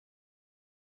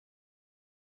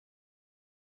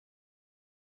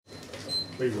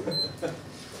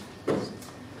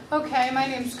Okay, my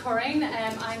name's Corinne.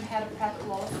 I'm head of prep at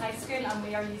Wallace High School, and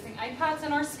we are using iPads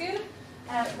in our school.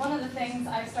 One of the things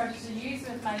I've started to use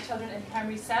with my children in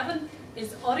Primary 7 is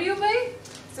Audioboo.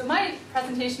 So my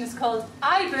presentation is called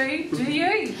I Boo, Do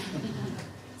You?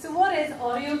 So what is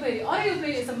Audioboo?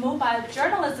 Audioboo is a mobile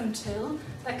journalism tool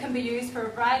that can be used for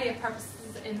a variety of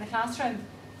purposes in the classroom.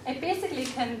 It basically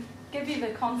can give you the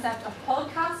concept of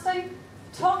podcasting,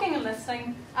 talking and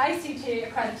listening. ICT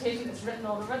accreditation is written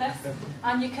all over this,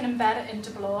 and you can embed it into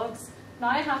blogs. Now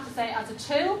I have to say, as a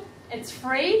tool, it's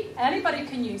free, anybody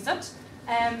can use it.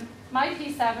 My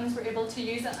P7s were able to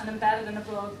use it and embed it in a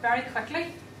blog very quickly.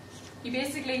 You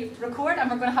basically record,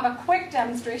 and we're going to have a quick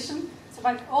demonstration. So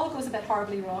if it all goes a bit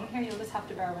horribly wrong here, you'll just have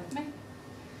to bear with me.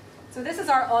 So this is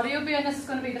our Audioboo, and this is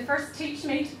going to be the first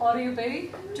TeachMeet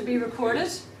Audioboo to be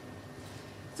recorded.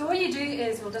 So all you do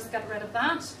is, we'll just get rid of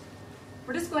that.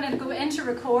 We're just going to go into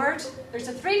record. There's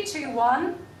a 3, 2,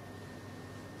 1.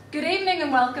 Good evening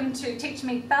and welcome to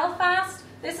TeachMeet Belfast.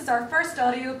 This is our first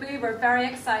Audioboo. We're very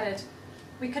excited.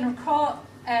 We can pause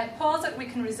it, we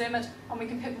can resume it, and we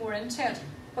can put more into it.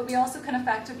 But we also can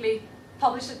effectively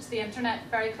publish it to the internet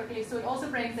very quickly. So it also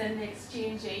brings in the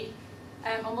exchange-e.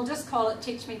 And we'll just call it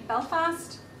TeachMeet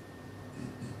Belfast.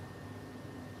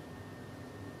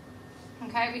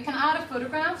 Okay, we can add a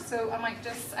photograph, so I might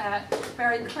just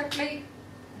very quickly,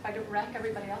 if I don't wreck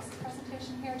everybody else's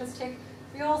presentation here, just take,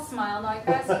 we all smile now,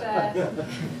 best,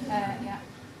 yeah.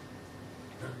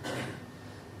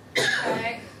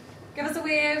 Okay, give us a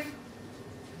wave.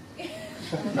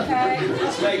 Okay.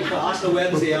 It's like past a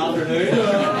Wednesday afternoon.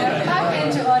 Back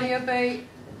into Audioboo.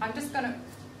 I'm just going to,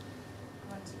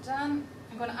 done.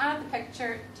 I'm going to add the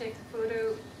picture, take the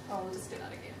photo. Oh, we'll just do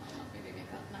that again. I'll maybe make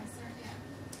that nicer. Yeah.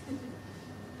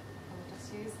 We'll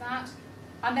just use that.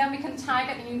 And then we can tag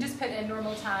it, and you can just put in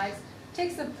normal tags. It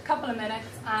takes a couple of minutes,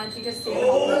 and you just see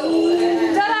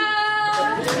it. Ta-da!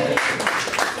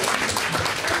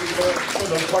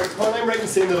 Corinne, I'm right in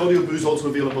saying that Audioboo is also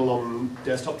available on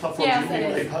desktop platforms. Yes, you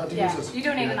don't need an iPad to use it. You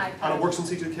don't need an iPad. And it works in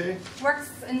C2K? Works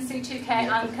in C2K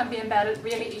and can be embedded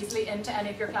really easily into any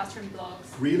of your classroom blogs.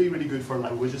 Really, really good for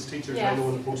languages teachers. Yes. I know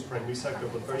in the post-primary sector,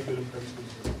 but very good in primary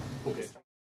schools. Okay.